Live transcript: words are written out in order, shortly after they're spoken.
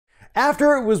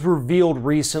After it was revealed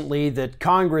recently that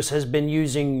Congress has been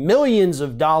using millions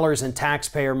of dollars in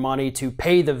taxpayer money to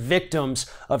pay the victims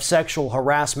of sexual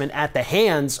harassment at the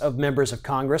hands of members of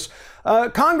Congress,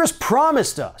 Congress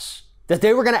promised us that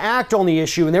they were going to act on the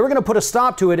issue and they were going to put a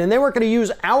stop to it, and they weren't going to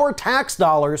use our tax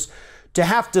dollars to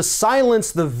have to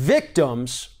silence the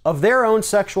victims of their own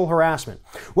sexual harassment.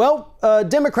 Well,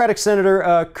 Democratic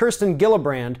Senator Kirsten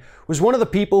Gillibrand was one of the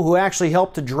people who actually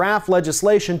helped to draft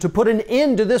legislation to put an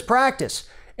end to this practice.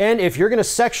 And if you're going to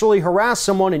sexually harass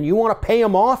someone and you want to pay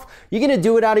them off, you're going to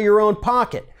do it out of your own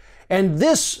pocket. And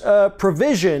this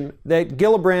provision that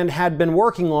Gillibrand had been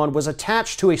working on was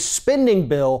attached to a spending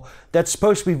bill that's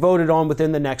supposed to be voted on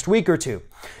within the next week or two.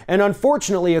 And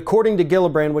unfortunately, according to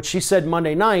Gillibrand, what she said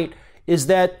Monday night is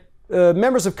that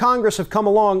members of Congress have come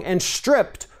along and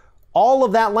stripped all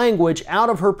of that language out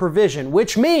of her provision,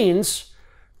 which means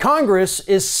Congress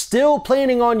is still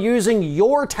planning on using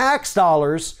your tax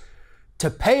dollars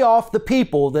to pay off the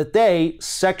people that they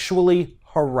sexually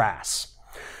harass.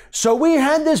 So we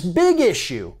had this big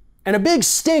issue and a big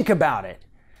stink about it.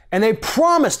 And they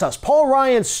promised us, Paul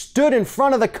Ryan stood in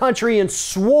front of the country and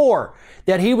swore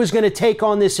that he was going to take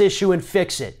on this issue and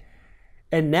fix it.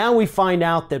 And now we find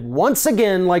out that once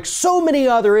again, like so many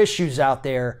other issues out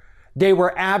there, they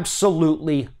were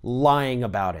absolutely lying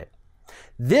about it.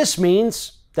 This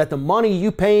means that the money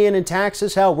you pay in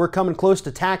taxes, hell, we're coming close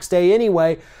to tax day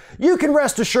anyway, you can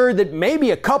rest assured that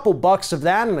maybe a couple bucks of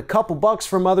that and a couple bucks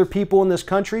from other people in this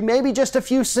country, maybe just a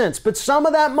few cents, but some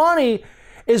of that money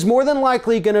is more than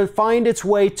likely going to find its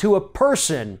way to a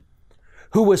person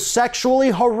who was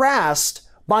sexually harassed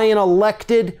by an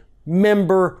elected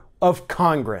member of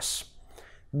Congress.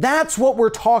 That's what we're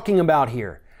talking about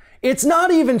here. It's not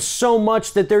even so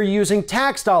much that they're using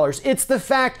tax dollars. It's the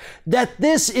fact that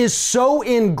this is so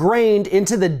ingrained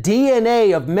into the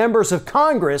DNA of members of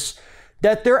Congress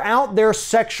that they're out there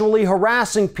sexually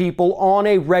harassing people on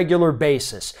a regular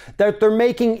basis, that they're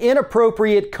making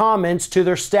inappropriate comments to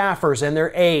their staffers and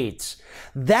their aides.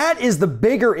 That is the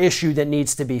bigger issue that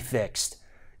needs to be fixed.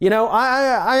 You know,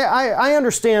 I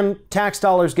understand tax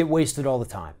dollars get wasted all the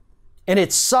time. And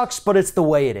it sucks, but it's the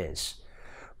way it is.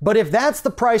 But if that's the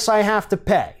price I have to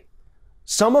pay,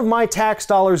 some of my tax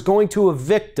dollars going to a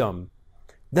victim,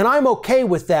 then I'm okay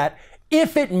with that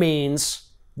if it means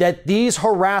that these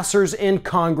harassers in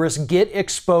Congress get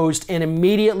exposed and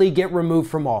immediately get removed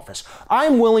from office.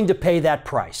 I'm willing to pay that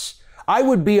price. I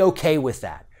would be okay with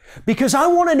that because I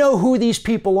want to know who these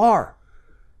people are.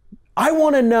 I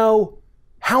want to know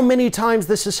how many times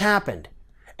this has happened.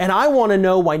 And I want to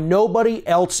know why nobody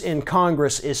else in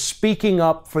Congress is speaking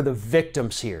up for the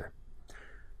victims here.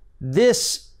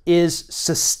 This is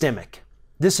systemic.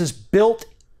 This is built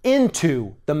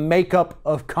into the makeup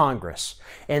of Congress.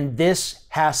 And this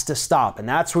has to stop. And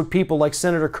that's what people like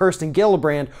Senator Kirsten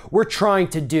Gillibrand were trying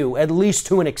to do, at least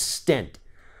to an extent.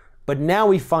 But now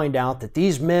we find out that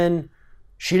these men,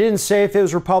 she didn't say if it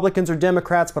was Republicans or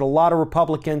Democrats, but a lot of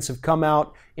Republicans have come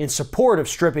out in support of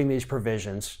stripping these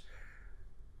provisions.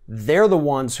 They're the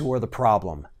ones who are the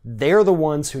problem. They're the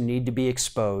ones who need to be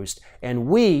exposed. And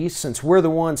we, since we're the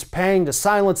ones paying to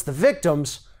silence the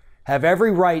victims, have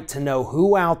every right to know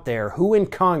who out there, who in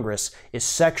Congress is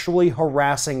sexually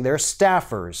harassing their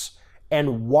staffers,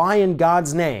 and why in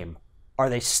God's name are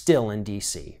they still in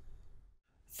D.C.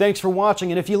 Thanks for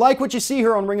watching, and if you like what you see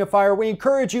here on Ring of Fire, we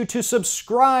encourage you to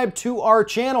subscribe to our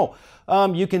channel.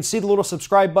 You can see the little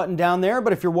subscribe button down there,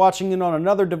 but if you're watching it on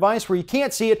another device where you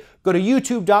can't see it, go to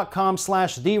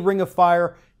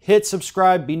youtube.com/TheRingOfFire, hit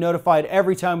subscribe, be notified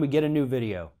every time we get a new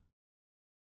video.